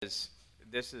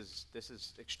this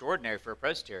is extraordinary for a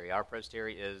presbytery. Our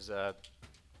presbytery is,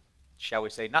 shall we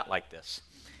say, not like this,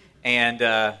 and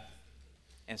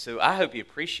so I hope you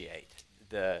appreciate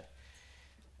the.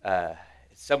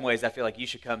 In some ways, I feel like you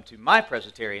should come to my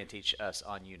presbytery and teach us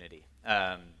on unity.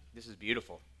 This is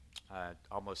beautiful. I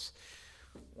almost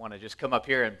want to just come up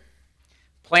here and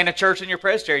plant a church in your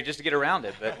presbytery just to get around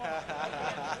it, but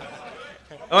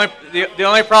the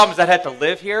only problem is I'd have to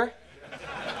live here.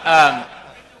 I'm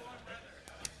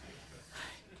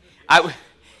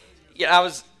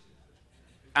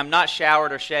not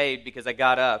showered or shaved because I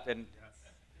got up and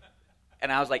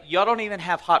I was like, y'all don't even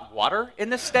have hot water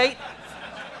in this state?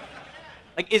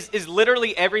 Like, is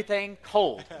literally everything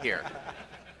cold here?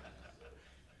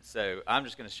 So I'm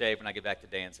just going to shave when I get back to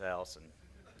Dan's house. And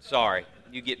sorry,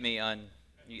 you get me I'm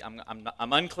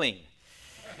unclean.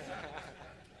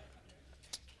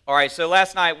 All right, so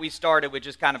last night we started with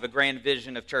just kind of a grand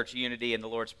vision of church unity and the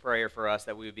Lord's Prayer for us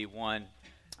that we would be one.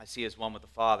 I see as one with the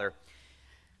Father.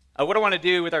 What I want to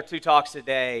do with our two talks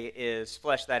today is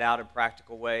flesh that out in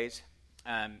practical ways.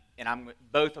 And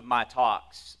both of my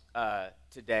talks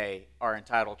today are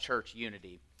entitled Church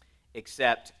Unity,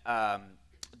 except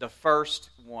the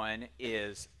first one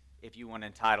is, if you want to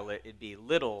entitle it, it'd be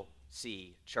Little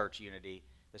C Church Unity.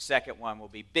 The second one will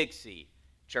be Big C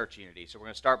Church Unity. So we're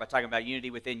going to start by talking about unity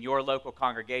within your local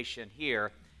congregation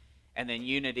here, and then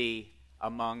unity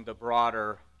among the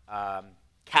broader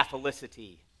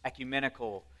Catholicity,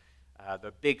 ecumenical,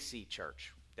 the Big C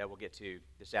Church that we'll get to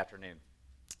this afternoon.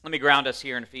 Let me ground us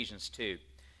here in Ephesians 2,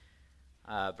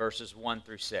 verses 1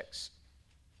 through 6.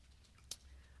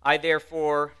 I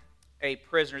therefore, a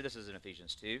prisoner, this is in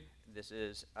Ephesians 2, this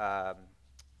is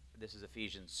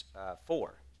Ephesians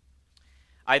 4.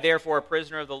 I therefore, a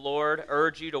prisoner of the Lord,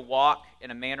 urge you to walk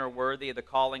in a manner worthy of the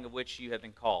calling of which you have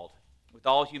been called, with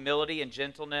all humility and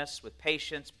gentleness, with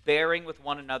patience, bearing with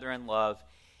one another in love,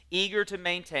 eager to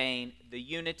maintain the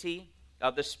unity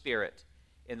of the Spirit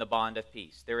in the bond of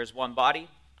peace. There is one body,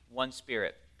 one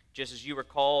Spirit, just as you were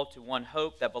called to one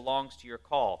hope that belongs to your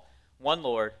call, one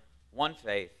Lord, one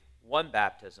faith, one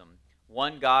baptism,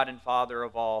 one God and Father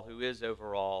of all, who is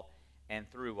over all and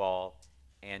through all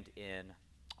and in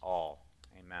all.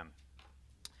 Amen.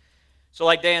 So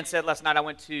like Dan said last night, I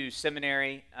went to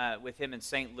seminary with him in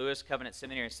St. Louis, Covenant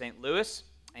Seminary in St. Louis,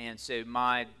 and so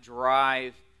my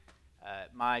drive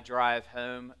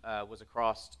home was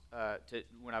across,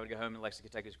 when I would go home in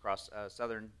Lexington, Kentucky, was across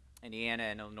southern Indiana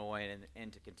and Illinois and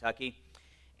into Kentucky.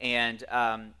 And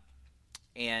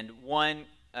one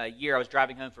year I was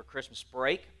driving home for Christmas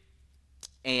break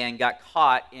and got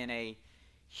caught in a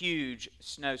huge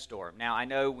snowstorm. Now, I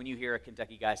know when you hear a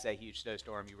Kentucky guy say huge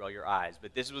snowstorm, you roll your eyes,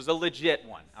 but this was a legit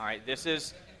one. All right, this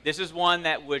is one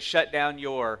that would shut down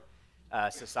your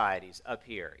societies up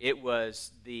here. It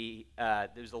was the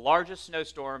largest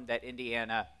snowstorm that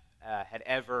Indiana had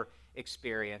ever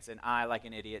experienced, and I, like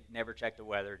an idiot, never checked the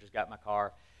weather, just got in my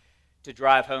car to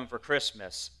drive home for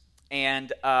Christmas.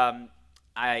 And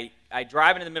I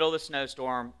drive into the middle of the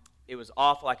snowstorm. It was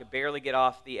awful. I could barely get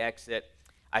off the exit.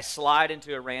 I slide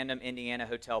into a random Indiana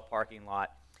hotel parking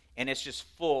lot, and it's just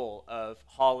full of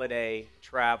holiday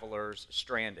travelers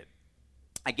stranded.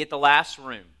 I get the last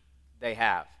room they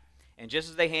have, and just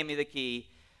as they hand me the key,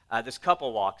 this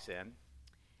couple walks in,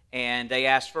 and they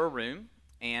ask for a room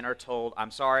and are told,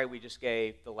 "I'm sorry, we just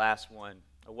gave the last one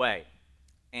away."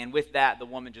 And with that, the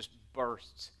woman just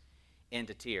bursts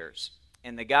into tears.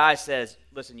 And the guy says,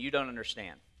 "Listen, you don't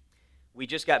understand. We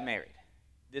just got married.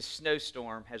 This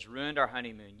snowstorm has ruined our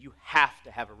honeymoon. You have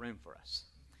to have a room for us."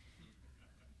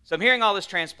 So I'm hearing all this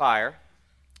transpire,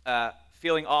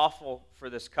 feeling awful for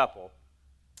this couple.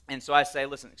 And so I say,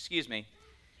 "Listen, excuse me,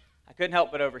 I couldn't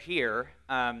help but over here.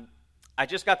 I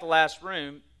just got the last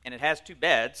room, and it has 2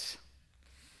 beds.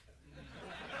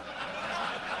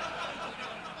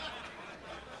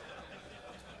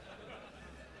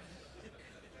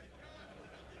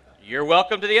 You're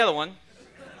welcome to the other one."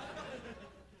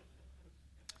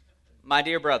 My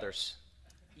dear brothers,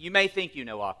 you may think you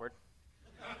know awkward.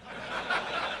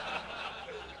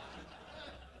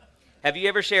 Have you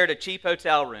ever shared a cheap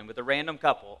hotel room with a random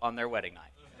couple on their wedding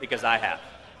night? Because I have.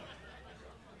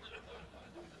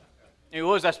 I mean,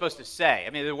 what was I supposed to say? I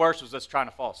mean, the worst was us trying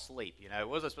to fall asleep, you know.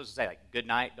 What was I supposed to say? Like, "Good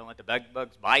night, don't let the bed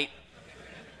bugs bite"?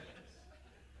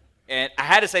 And I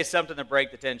had to say something to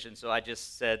break the tension, so I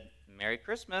just said, "Merry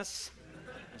Christmas."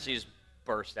 And she just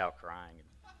burst out crying.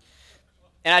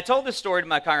 And I told this story to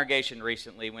my congregation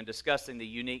recently when discussing the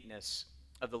uniqueness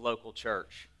of the local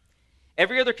church.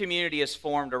 Every other community is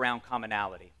formed around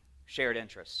commonality, shared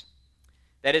interests.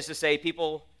 That is to say,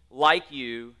 people like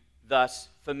you, thus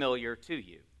familiar to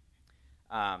you.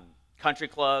 country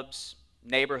clubs,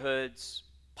 neighborhoods,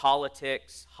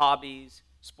 politics, hobbies,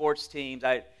 sports teams.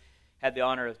 I had the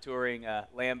honor of touring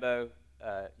Lambeau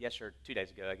 2 days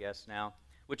ago, I guess now,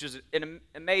 which was an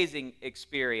amazing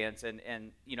experience.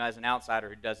 And as an outsider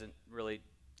who doesn't really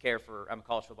care for, I'm a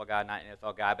college football guy, not an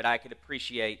NFL guy, but I could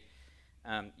appreciate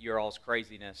your all's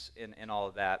craziness in all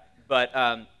of that. But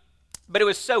it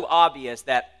was so obvious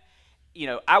that,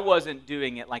 I wasn't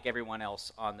doing it like everyone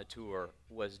else on the tour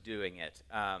was doing it.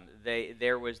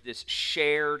 There was this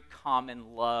shared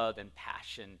common love and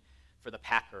passion for the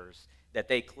Packers that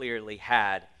they clearly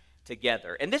had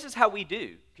together. And this is how we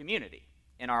do community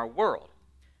in our world.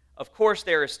 Of course,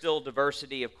 there is still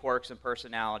diversity of quirks and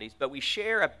personalities, but we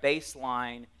share a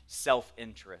baseline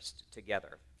self-interest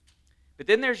together. But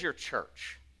then there's your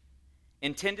church,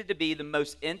 intended to be the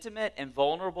most intimate and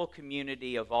vulnerable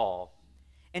community of all.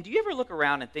 And do you ever look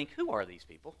around and think, who are these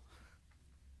people?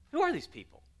 Who are these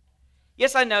people?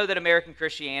 Yes, I know that American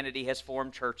Christianity has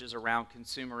formed churches around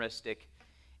consumeristic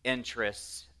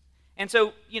interests. And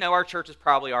so, our churches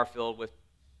probably are filled with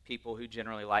people who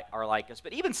generally are like us.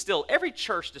 But even still, every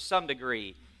church to some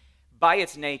degree, by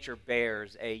its nature,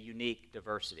 bears a unique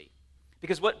diversity.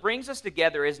 Because what brings us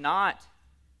together is not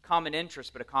common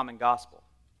interest, but a common gospel.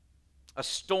 A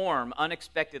storm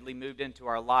unexpectedly moved into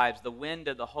our lives. The wind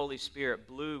of the Holy Spirit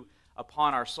blew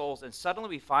upon our souls, and suddenly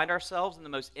we find ourselves in the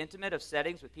most intimate of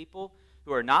settings with people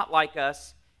who are not like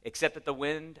us, except that the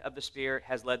wind of the Spirit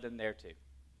has led them there too.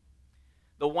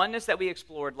 The oneness that we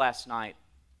explored last night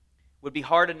would be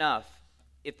hard enough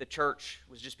if the church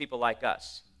was just people like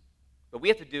us. But we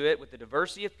have to do it with the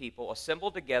diversity of people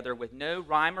assembled together with no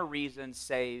rhyme or reason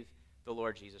save the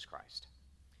Lord Jesus Christ.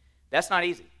 That's not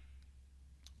easy.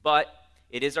 But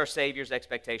it is our Savior's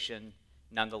expectation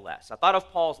nonetheless. I thought of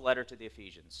Paul's letter to the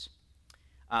Ephesians.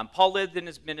 Paul lived in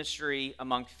his ministry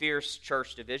among fierce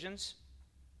church divisions.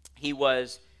 He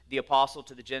was the apostle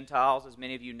to the Gentiles, as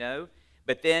many of you know.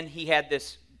 But then he had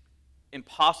this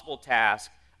impossible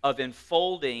task of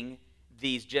enfolding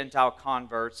these Gentile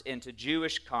converts into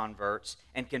Jewish converts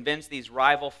and convince these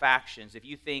rival factions. If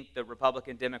you think the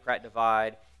Republican-Democrat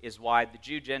divide is wide, the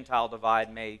Jew-Gentile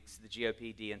divide makes the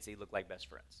GOP, DNC look like best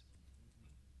friends.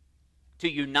 To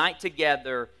unite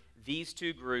together these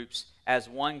two groups as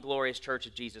one glorious church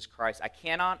of Jesus Christ, I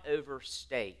cannot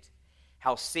overstate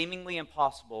how seemingly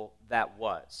impossible that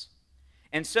was.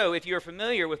 And so, if you're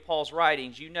familiar with Paul's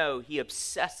writings, you know he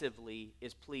obsessively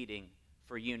is pleading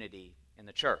for unity in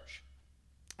the church.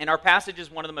 And our passage is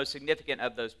one of the most significant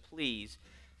of those pleas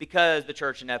because the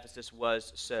church in Ephesus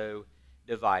was so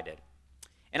divided.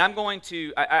 And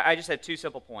I just have two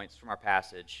simple points from our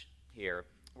passage here.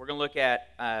 We're going to look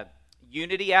at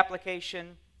unity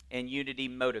application and unity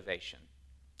motivation.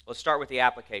 Let's start with the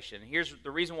application. Here's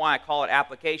the reason why I call it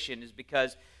application is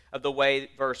because of the way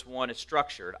verse 1 is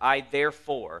structured.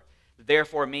 Therefore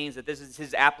means that this is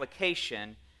his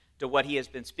application to what he has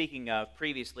been speaking of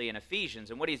previously in Ephesians.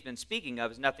 And what he's been speaking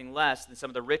of is nothing less than some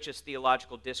of the richest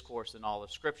theological discourse in all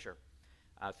of Scripture.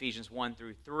 Ephesians 1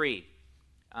 through 3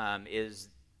 is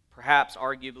perhaps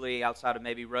arguably, outside of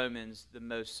maybe Romans, the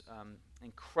most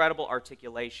incredible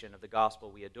articulation of the gospel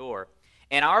we adore.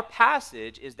 And our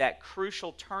passage is that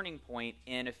crucial turning point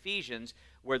in Ephesians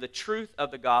where the truth of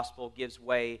the gospel gives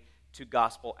way to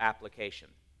gospel application.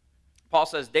 Paul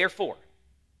says, therefore,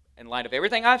 in light of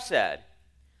everything I've said,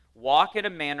 walk in a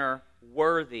manner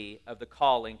worthy of the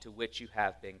calling to which you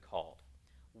have been called.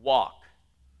 Walk,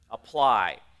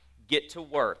 apply, get to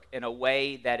work in a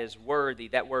way that is worthy.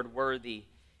 That word worthy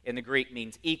in the Greek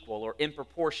means equal or in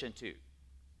proportion to.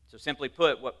 So simply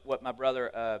put, what my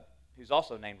brother, who's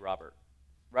also named Robert,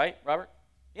 right, Robert?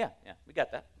 Yeah, we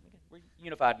got that. We're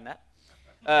unified in that.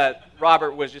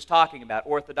 Robert was just talking about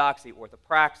orthodoxy,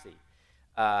 orthopraxy.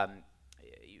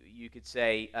 You could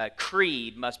say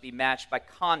creed must be matched by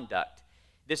conduct.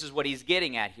 This is what he's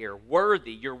getting at here.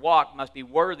 Worthy, your walk must be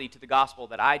worthy to the gospel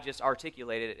that I just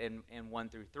articulated in 1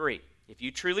 through 3. If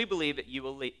you truly believe it, you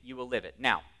will live it.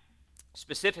 Now,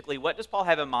 specifically, what does Paul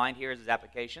have in mind here as his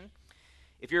application?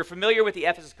 If you're familiar with the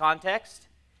Ephesus context,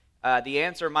 the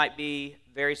answer might be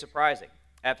very surprising.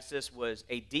 Ephesus was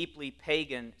a deeply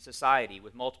pagan society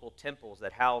with multiple temples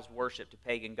that housed worship to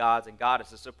pagan gods and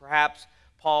goddesses. So perhaps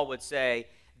Paul would say,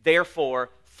 therefore,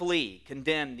 flee,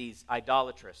 condemn these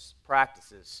idolatrous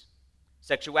practices.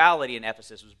 Sexuality in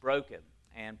Ephesus was broken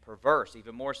and perverse,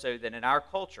 even more so than in our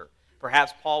culture.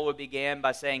 Perhaps Paul would begin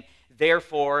by saying,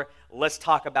 therefore, let's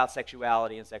talk about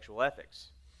sexuality and sexual ethics.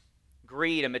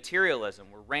 Greed and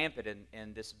materialism were rampant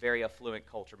in this very affluent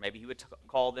culture. Maybe he would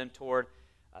call them toward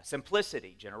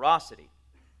simplicity, generosity.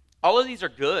 All of these are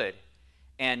good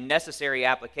and necessary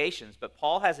applications, but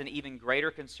Paul has an even greater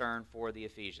concern for the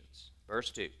Ephesians. Verse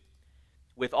 2,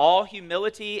 with all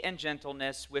humility and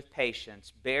gentleness, with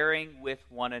patience, bearing with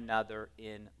one another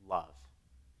in love.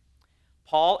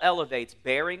 Paul elevates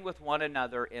bearing with one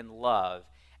another in love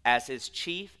as his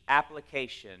chief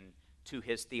application to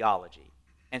his theology.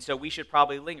 And so we should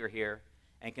probably linger here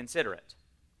and consider it.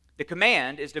 The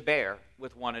command is to bear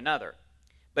with one another.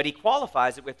 But he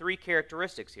qualifies it with three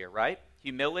characteristics here, right?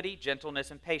 Humility,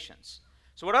 gentleness, and patience.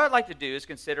 So what I'd like to do is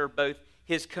consider both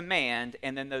his command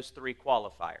and then those three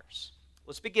qualifiers.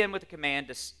 Let's begin with the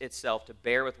command itself, to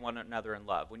bear with one another in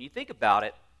love. When you think about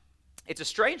it, it's a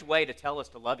strange way to tell us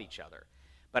to love each other,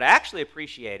 but I actually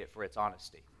appreciate it for its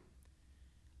honesty.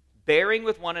 Bearing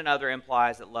with one another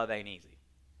implies that love ain't easy.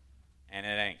 And it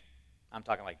ain't. I'm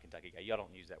talking like a Kentucky guy. Y'all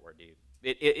don't use that word, do you?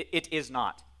 It is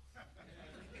not.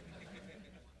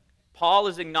 Paul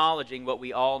is acknowledging what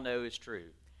we all know is true.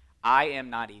 I am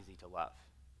not easy to love.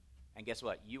 And guess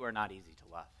what? You are not easy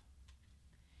to love.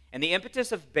 And the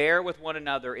impetus of bear with one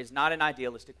another is not an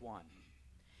idealistic one.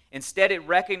 Instead, it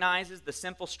recognizes the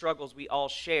simple struggles we all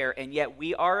share, and yet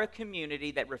we are a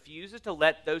community that refuses to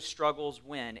let those struggles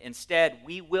win. Instead,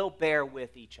 we will bear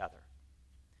with each other.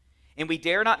 And we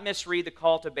dare not misread the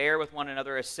call to bear with one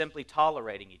another as simply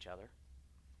tolerating each other.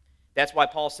 That's why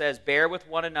Paul says, bear with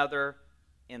one another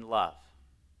in love.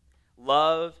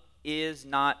 Love is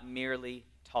not merely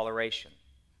toleration.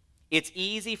 It's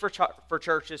easy for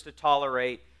churches to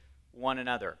tolerate one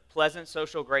another. Pleasant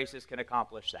social graces can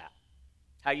accomplish that.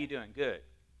 How you doing? Good.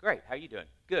 Great. How you doing?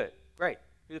 Good. Great.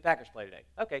 Who the Packers play today?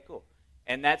 Okay, cool.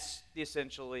 And that's the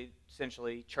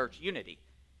essentially church unity.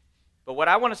 But what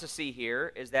I want us to see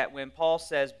here is that when Paul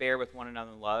says bear with one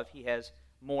another in love, he has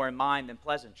more in mind than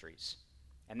pleasantries.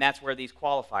 And that's where these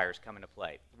qualifiers come into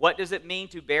play. What does it mean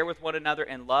to bear with one another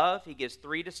in love? He gives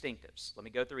three distinctives. Let me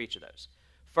go through each of those.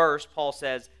 First, Paul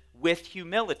says, with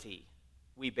humility,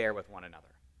 we bear with one another.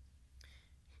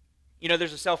 You know,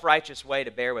 there's a self-righteous way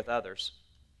to bear with others.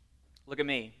 Look at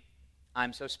me.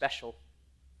 I'm so special.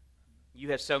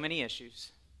 You have so many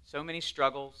issues, so many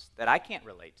struggles that I can't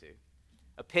relate to,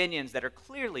 opinions that are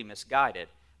clearly misguided,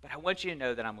 but I want you to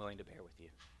know that I'm willing to bear with you.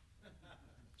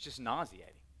 It's just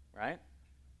nauseating, right?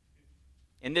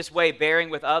 In this way, bearing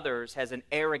with others has an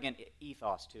arrogant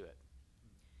ethos to it.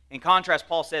 In contrast,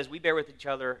 Paul says we bear with each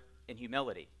other in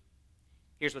humility.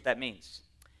 Here's what that means.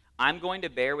 I'm going to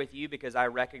bear with you because I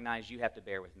recognize you have to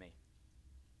bear with me.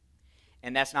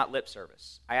 And that's not lip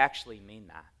service. I actually mean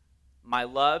that. My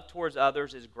love towards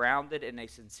others is grounded in a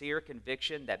sincere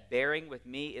conviction that bearing with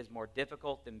me is more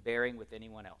difficult than bearing with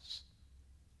anyone else.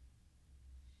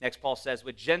 Next, Paul says,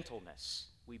 with gentleness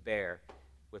we bear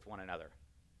with one another.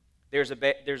 There's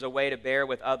a way to bear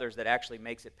with others that actually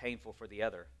makes it painful for the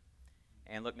other.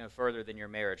 And look no further than your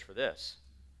marriage for this.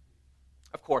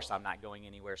 Of course I'm not going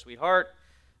anywhere, sweetheart.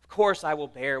 Of course I will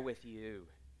bear with you.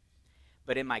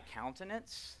 But in my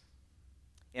countenance,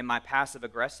 in my passive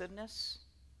aggressiveness,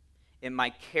 in my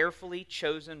carefully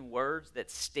chosen words that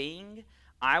sting,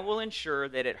 I will ensure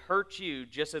that it hurts you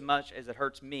just as much as it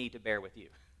hurts me to bear with you.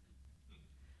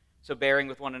 So bearing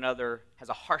with one another has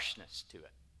a harshness to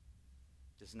it.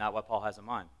 This is not what Paul has in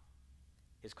mind.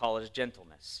 His call is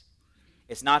gentleness.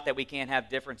 It's not that we can't have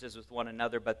differences with one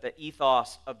another, but the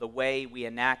ethos of the way we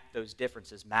enact those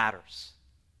differences matters.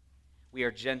 We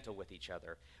are gentle with each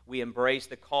other. We embrace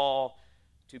the call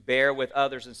to bear with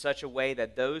others in such a way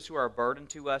that those who are a burden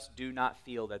to us do not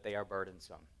feel that they are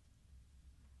burdensome.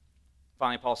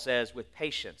 Finally, Paul says, with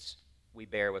patience we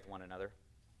bear with one another.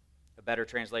 A better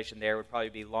translation there would probably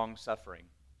be long-suffering.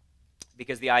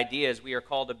 Because the idea is we are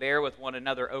called to bear with one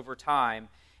another over time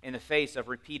in the face of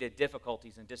repeated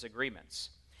difficulties and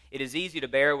disagreements. It is easy to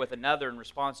bear with another in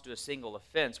response to a single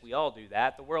offense. We all do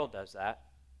that. The world does that.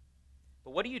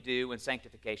 But what do you do when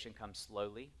sanctification comes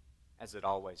slowly, as it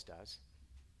always does?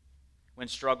 When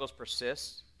struggles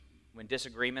persist? When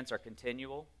disagreements are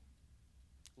continual?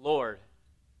 Lord,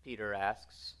 Peter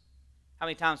asks, how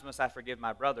many times must I forgive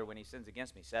my brother when he sins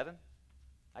against me? 7?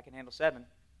 I can handle 7.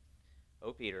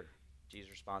 Oh, Peter,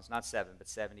 Jesus responds, not 7, but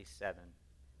 77.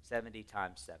 70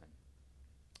 times 7.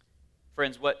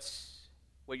 Friends, what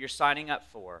you're signing up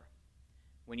for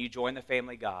when you join the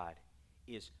family of God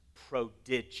is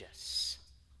prodigious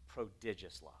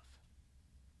love.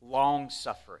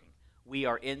 Long-suffering. We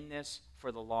are in this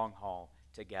for the long haul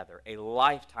together. A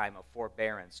lifetime of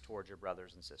forbearance towards your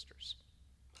brothers and sisters.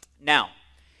 Now,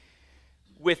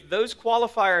 with those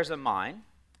qualifiers in mind,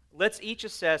 let's each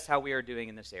assess how we are doing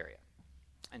in this area.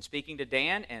 And speaking to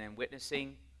Dan and in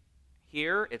witnessing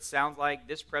here, it sounds like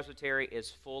this presbytery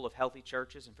is full of healthy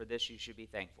churches, and for this you should be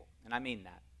thankful. And I mean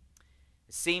that.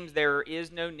 It seems there is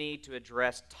no need to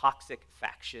address toxic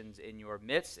factions in your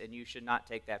midst, and you should not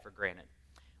take that for granted.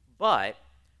 But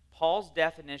Paul's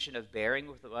definition of bearing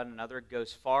with one another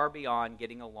goes far beyond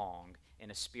getting along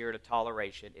in a spirit of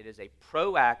toleration. It is a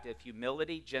proactive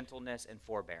humility, gentleness, and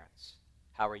forbearance.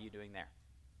 How are you doing there?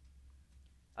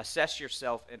 Assess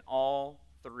yourself in all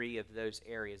three of those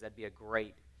areas. That'd be a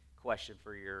great question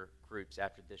for your groups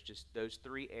after this. Just those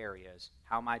three areas.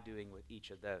 How am I doing with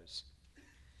each of those?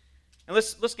 And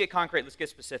let's get concrete. Let's get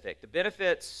specific. The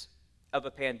benefits of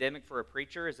a pandemic for a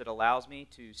preacher is it allows me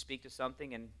to speak to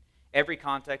something in every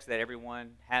context that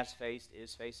everyone has faced,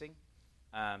 is facing.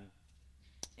 And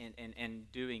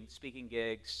doing speaking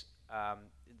gigs,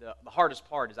 the hardest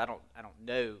part is I don't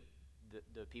know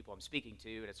the people I'm speaking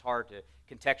to, and it's hard to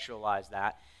contextualize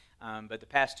that. But the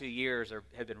past 2 years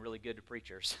have been really good to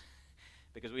preachers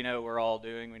because we know what we're all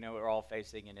doing, we know what we're all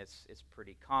facing, and it's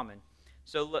pretty common.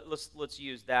 So let's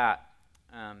use that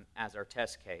as our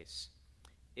test case.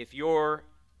 If your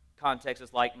context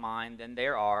is like mine, then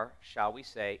there are, shall we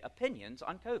say, opinions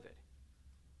on COVID.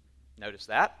 Notice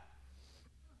that.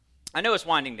 I know it's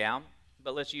winding down,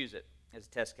 but let's use it as a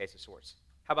test case of sorts.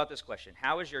 How about this question?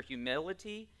 How is your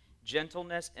humility,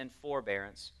 gentleness, and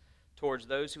forbearance towards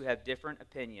those who have different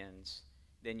opinions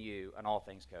than you on all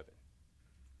things COVID?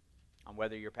 On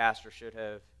whether your pastor should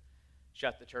have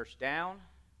shut the church down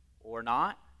or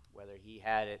not, whether he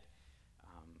had it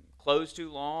closed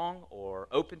too long or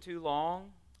open too long,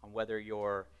 on whether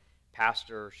your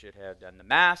pastor should have done the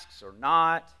masks or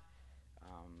not.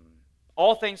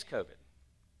 All things COVID.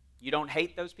 You don't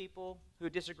hate those people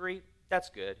who disagree? That's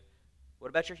good. What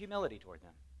about your humility toward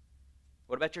them?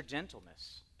 What about your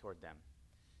gentleness toward them?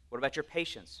 What about your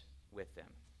patience with them?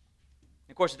 And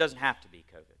of course, it doesn't have to be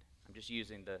COVID. I'm just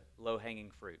using the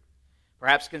low-hanging fruit.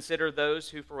 Perhaps consider those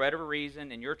who, for whatever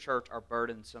reason, in your church are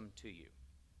burdensome to you.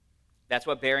 That's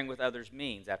what bearing with others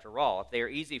means, after all. If they are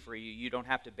easy for you, you don't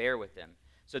have to bear with them.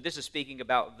 So this is speaking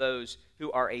about those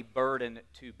who are a burden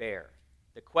to bear.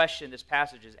 The question this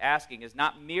passage is asking is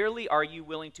not merely are you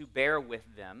willing to bear with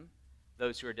them,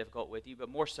 those who are difficult with you, but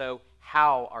more so,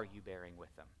 how are you bearing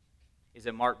with them? Is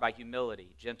it marked by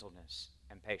humility, gentleness,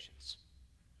 and patience?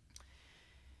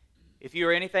 If you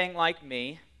are anything like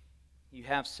me, you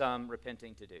have some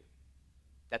repenting to do.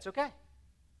 That's okay.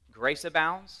 Grace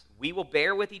abounds. We will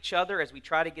bear with each other as we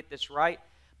try to get this right.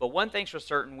 But one thing's for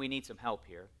certain, we need some help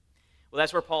here. Well,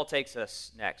 that's where Paul takes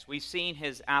us next. We've seen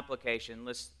his application.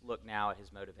 Let's look now at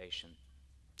his motivation.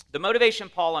 The motivation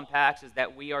Paul unpacks is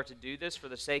that we are to do this for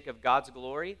the sake of God's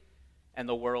glory and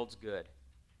the world's good.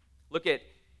 Look at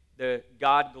the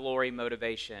God glory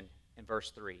motivation in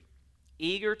verse 3.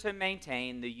 Eager to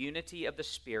maintain the unity of the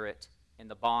Spirit in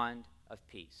the bond of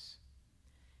peace.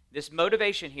 This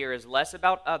motivation here is less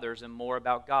about others and more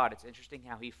about God. It's interesting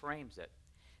how he frames it.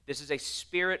 This is a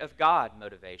Spirit of God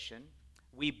motivation.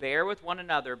 We bear with one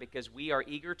another because we are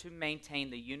eager to maintain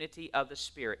the unity of the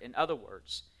Spirit. In other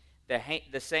words,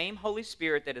 the same Holy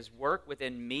Spirit that is at work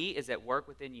within me is at work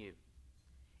within you.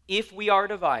 If we are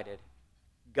divided,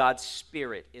 God's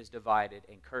Spirit is divided,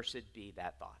 and cursed be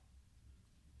that thought.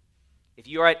 If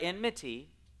you are at enmity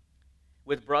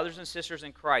with brothers and sisters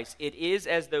in Christ, it is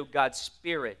as though God's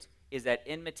Spirit is at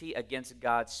enmity against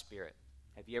God's Spirit.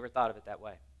 Have you ever thought of it that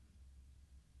way?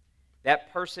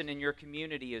 That person in your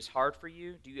community is hard for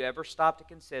you. Do you ever stop to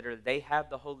consider they have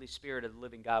the Holy Spirit of the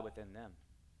living God within them?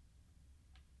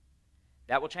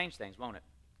 That will change things, won't it?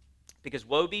 Because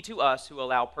woe be to us who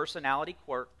allow personality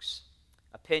quirks,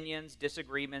 opinions,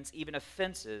 disagreements, even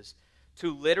offenses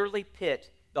to literally pit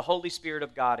the Holy Spirit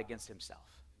of God against himself.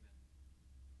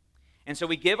 And so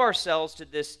we give ourselves to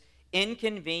this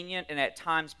inconvenient and at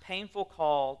times painful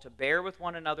call to bear with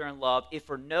one another in love, if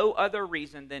for no other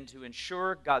reason than to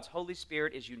ensure God's Holy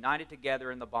Spirit is united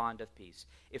together in the bond of peace.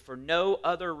 If for no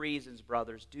other reasons,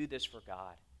 brothers, do this for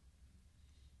God.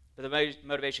 But the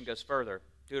motivation goes further.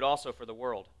 Do it also for the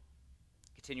world.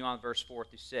 Continue on verse 4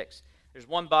 through 6. There's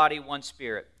one body, one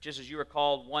Spirit. Just as you are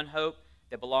called, one hope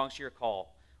that belongs to your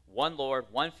call. One Lord,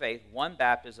 one faith, one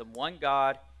baptism, one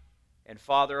God and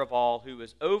Father of all, who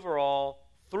is over all,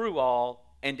 through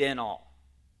all, and in all.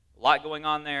 A lot going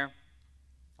on there.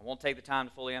 I won't take the time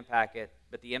to fully unpack it,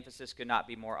 but the emphasis could not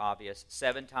be more obvious.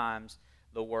 7 times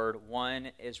the word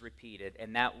one is repeated,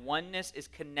 and that oneness is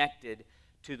connected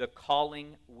to the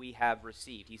calling we have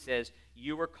received. He says,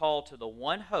 you were called to the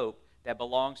one hope that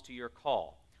belongs to your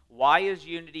call. Why is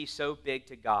unity so big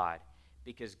to God?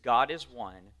 Because God is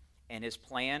one, and his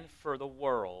plan for the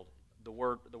world, the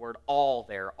word all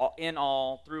there, in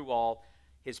all, through all,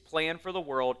 his plan for the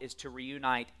world is to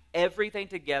reunite everything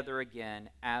together again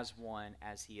as one,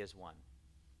 as he is one.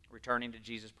 returning to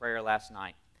Jesus' prayer last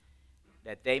night,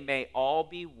 that they may all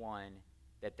be one,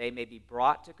 that they may be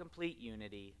brought to complete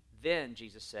unity. Then,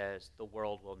 Jesus says, the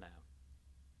world will know.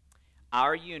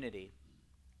 Our unity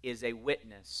is a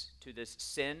witness to this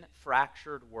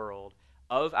sin-fractured world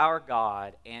of our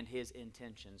God and his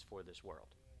intentions for this world.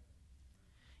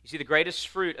 You see, the greatest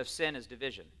fruit of sin is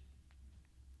division.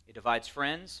 It divides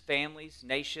friends, families,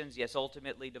 nations, yes,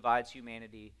 ultimately divides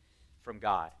humanity from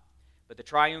God. But the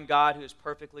triune God, who is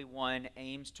perfectly one,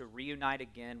 aims to reunite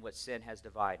again what sin has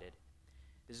divided.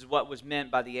 This is what was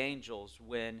meant by the angels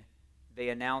when they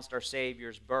announced our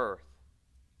Savior's birth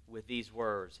with these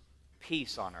words,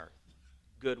 peace on earth,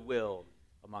 goodwill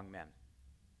among men.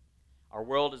 Our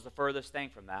world is the furthest thing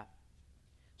from that.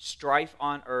 Strife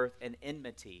on earth and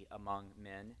enmity among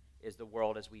men is the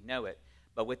world as we know it.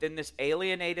 But within this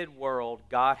alienated world,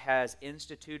 God has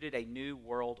instituted a new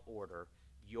world order,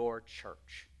 your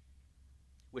church,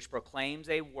 which proclaims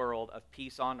a world of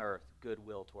peace on earth,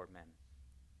 goodwill toward men.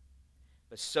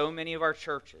 But so many of our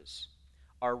churches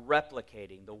are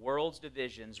replicating the world's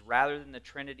divisions rather than the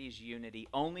Trinity's unity,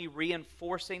 only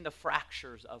reinforcing the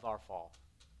fractures of our fall.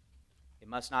 It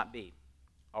must not be.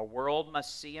 Our world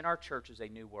must see in our churches a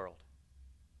new world.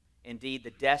 Indeed,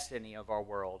 the destiny of our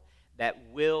world that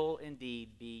will indeed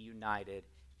be united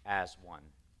as one.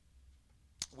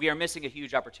 We are missing a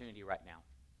huge opportunity right now.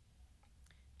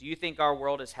 Do you think our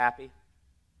world is happy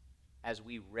as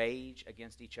we rage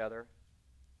against each other?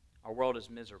 Our world is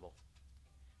miserable.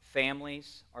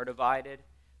 Families are divided.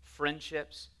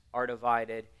 Friendships are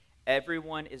divided.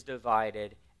 Everyone is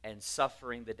divided and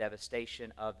suffering the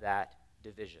devastation of that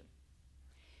division.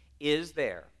 Is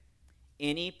there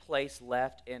any place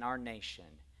left in our nation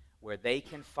where they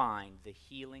can find the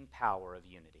healing power of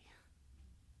unity?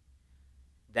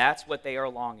 That's what they are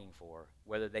longing for,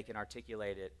 whether they can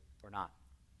articulate it or not.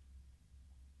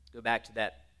 Go back to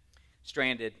that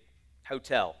stranded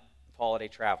hotel of holiday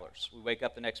travelers. We wake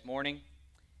up the next morning,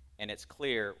 and it's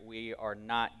clear we are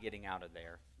not getting out of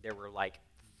there. There were like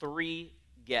 3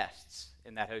 guests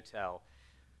in that hotel.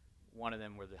 One of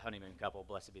them were the honeymoon couple,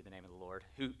 blessed be the name of the Lord,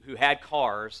 who had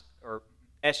cars or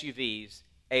SUVs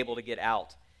able to get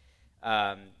out.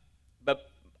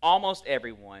 But almost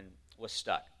everyone was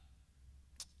stuck.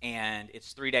 And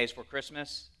it's 3 days for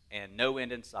Christmas and no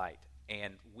end in sight.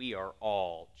 And we are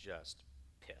all just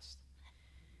pissed.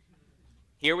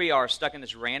 Here we are stuck in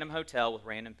this random hotel with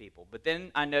random people. But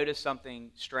then I noticed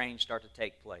something strange start to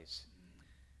take place.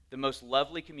 The most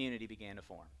lovely community began to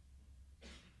form.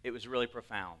 It was really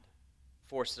profound.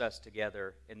 Forced us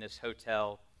together in this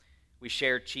hotel. We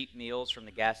shared cheap meals from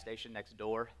the gas station next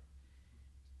door.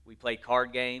 We played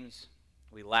card games.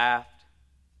 We laughed.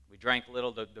 We drank a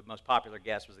little. The most popular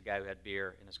guest was the guy who had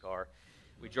beer in his car.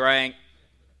 We drank.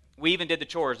 We even did the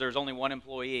chores. There was only one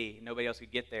employee. Nobody else could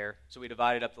get there. So we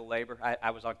divided up the labor.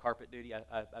 I was on carpet duty.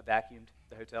 I vacuumed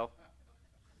the hotel.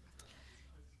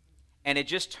 And it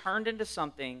just turned into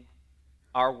something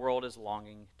our world is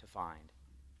longing to find.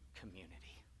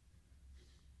 Community.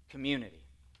 Community.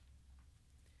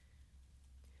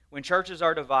 When churches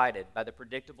are divided by the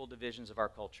predictable divisions of our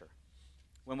culture,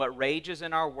 when what rages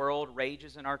in our world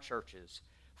rages in our churches,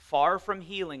 far from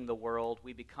healing the world,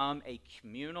 we become a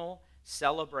communal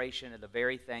celebration of the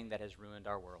very thing that has ruined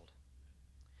our world.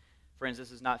 Friends,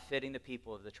 this is not fitting the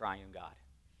people of the triune God.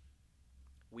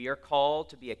 We are called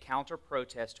to be a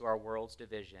counter-protest to our world's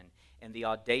division and the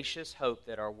audacious hope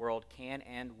that our world can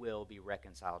and will be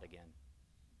reconciled again.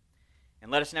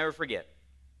 And let us never forget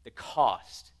the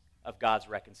cost of God's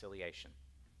reconciliation.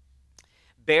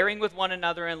 Bearing with one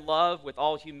another in love with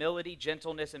all humility,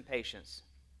 gentleness, and patience.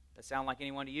 Does that sound like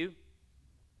anyone to you?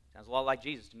 Sounds a lot like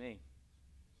Jesus to me.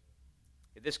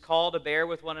 If this call to bear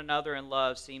with one another in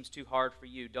love seems too hard for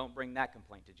you, don't bring that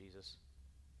complaint to Jesus.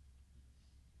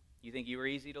 You think you were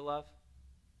easy to love?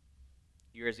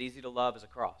 You're as easy to love as a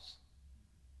cross.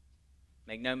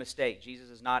 Make no mistake, Jesus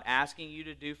is not asking you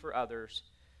to do for others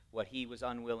what he was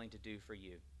unwilling to do for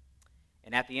you.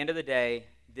 And at the end of the day,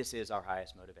 this is our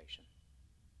highest motivation.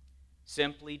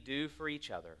 Simply do for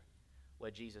each other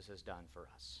what Jesus has done for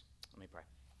us. Let me pray.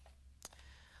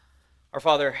 Our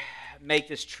Father, make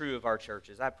this true of our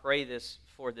churches. I pray this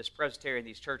for this presbytery and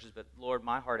these churches, but Lord,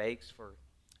 my heart aches for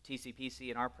TCPC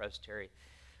and our presbytery.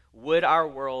 Would our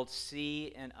world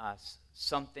see in us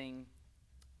something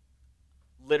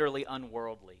literally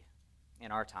unworldly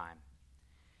in our time?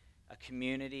 A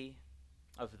community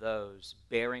of those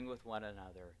bearing with one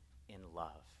another in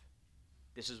love.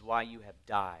 This is why you have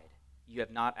died. You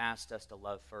have not asked us to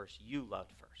love first. You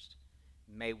loved first.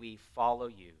 May we follow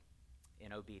you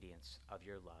in obedience of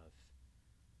your love.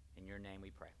 In your name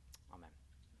we pray. Amen.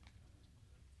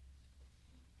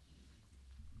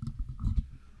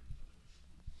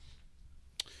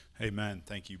 Amen.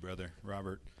 Thank you, Brother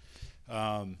Robert.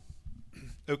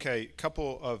 Okay,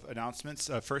 couple of announcements.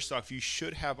 First off, you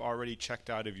should have already checked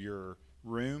out of your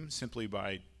room simply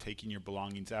by taking your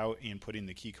belongings out and putting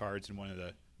the key cards in one of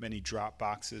the many drop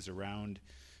boxes around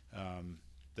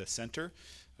the center.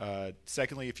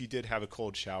 Secondly, if you did have a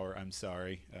cold shower, I'm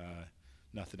sorry.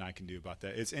 Nothing I can do about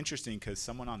that. It's interesting because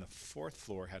someone on the fourth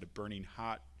floor had a burning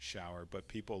hot shower, but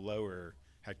people lower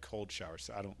had cold showers.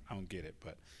 So I don't get it,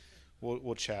 but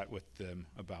we'll chat with them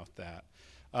about that.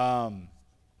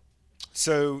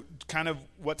 So kind of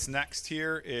what's next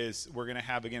here is we're going to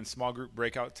have, again, small group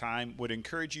breakout time. Would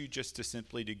encourage you just to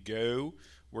simply to go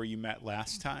where you met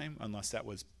last time, unless that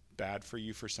was bad for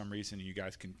you for some reason. You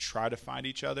guys can try to find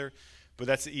each other, but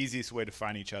that's the easiest way to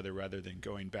find each other rather than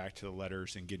going back to the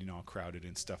letters and getting all crowded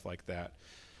and stuff like that.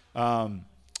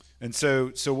 And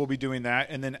so we'll be doing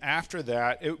that. And then after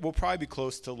that, it will probably be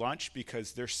close to lunch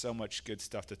because there's so much good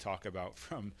stuff to talk about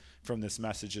from this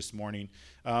message this morning.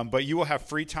 But you will have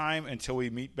free time until we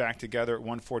meet back together at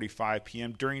 1:45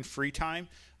 p.m. During free time,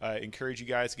 encourage you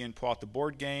guys, again, pull out the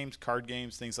board games, card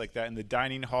games, things like that in the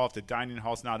dining hall. If the dining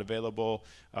hall is not available,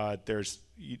 there's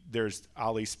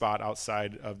Ollie's spot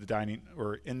outside of the dining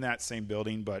or in that same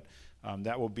building, but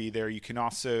that will be there. You can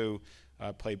also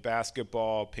play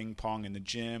basketball, ping pong in the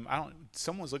gym.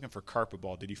 Someone was looking for carpet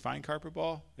ball. Did you find carpet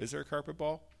ball? Is there a carpet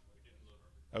ball?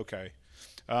 Okay.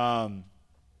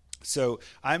 So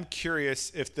I'm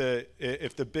curious if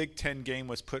the Big Ten game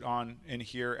was put on in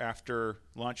here after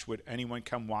lunch, would anyone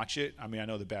come watch it? I mean, I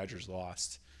know the Badgers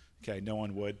lost. Okay, no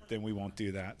one would. Then we won't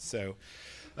do that. So,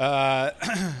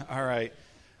 all right.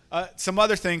 Some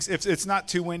other things, if it's not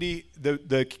too windy,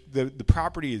 the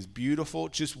property is beautiful.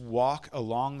 Just walk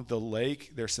along the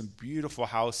lake. There's some beautiful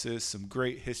houses, some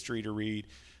great history to read.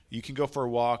 You can go for a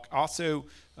walk. Also,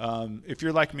 if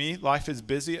you're like me, life is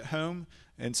busy at home,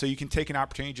 and so you can take an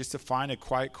opportunity just to find a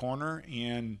quiet corner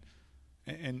and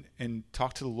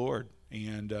talk to the Lord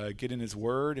and get in His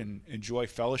Word and enjoy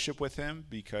fellowship with Him,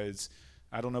 because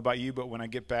I don't know about you, but when I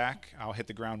get back, I'll hit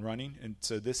the ground running. And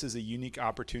so this is a unique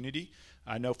opportunity.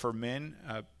 I know for men,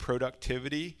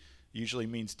 productivity usually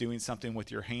means doing something with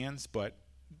your hands, but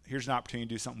here's an opportunity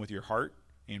to do something with your heart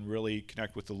and really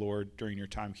connect with the Lord during your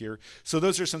time here. So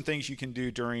those are some things you can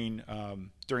do during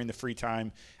the free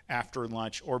time after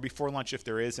lunch or before lunch if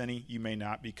there is any. You may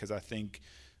not, because I think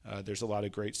there's a lot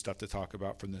of great stuff to talk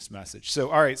about from this message. So,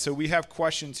 all right, so we have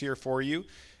questions here for you,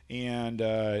 and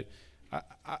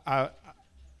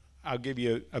I'll give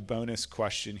you a bonus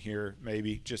question here,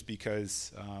 maybe, just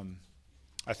because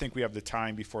I think we have the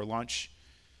time before lunch,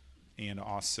 and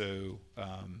also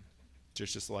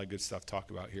there's just a lot of good stuff to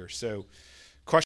talk about here. So